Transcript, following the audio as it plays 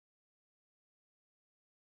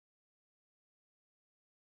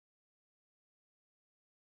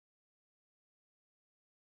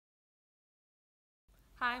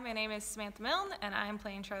Hi, my name is Samantha Milne, and I'm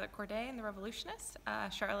playing Charlotte Corday in The Revolutionists.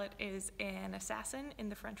 Charlotte is an assassin in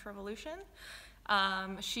the French Revolution.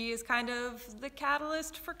 She is kind of the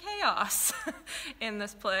catalyst for chaos in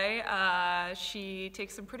this play. She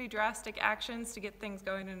takes some pretty drastic actions to get things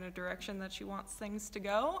going in a direction that she wants things to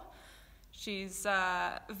go. She's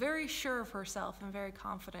very sure of herself and very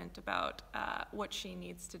confident about what she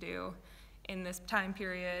needs to do in this time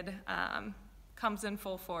period. Comes in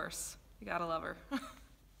full force. You gotta love her.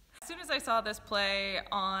 As soon as I saw this play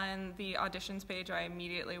on the auditions page, I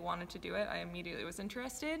immediately wanted to do it. I immediately was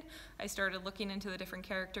interested. I started looking into the different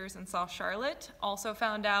characters and saw Charlotte. Also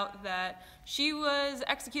found out that she was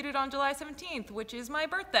executed on July 17th, which is my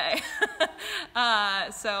birthday.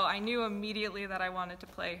 So I knew immediately that I wanted to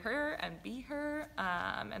play her and be her,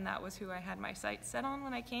 and that was who I had my sights set on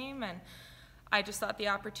when I came. And I just thought the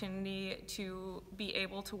opportunity to be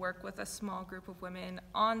able to work with a small group of women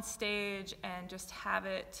on stage and just have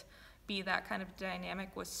it be that kind of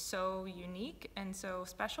dynamic was so unique and so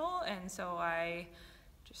special, and so I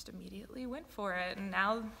just immediately went for it. And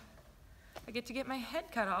now I get my head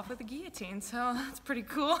cut off with a guillotine, so that's pretty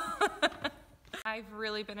cool. I've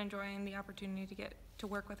really been enjoying the opportunity to get to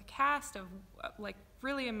work with a cast of like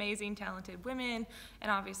really amazing, talented women, and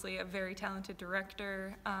obviously a very talented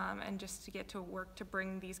director, and just to get to work to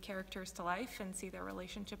bring these characters to life and see their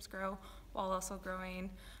relationships grow while also growing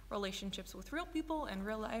relationships with real people in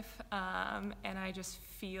real life. And I just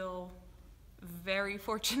feel very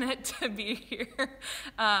fortunate to be here.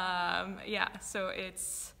 Yeah, so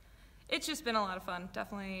it's just been a lot of fun.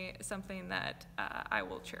 Definitely something that I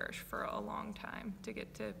will cherish for a long time, to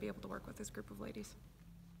get to be able to work with this group of ladies.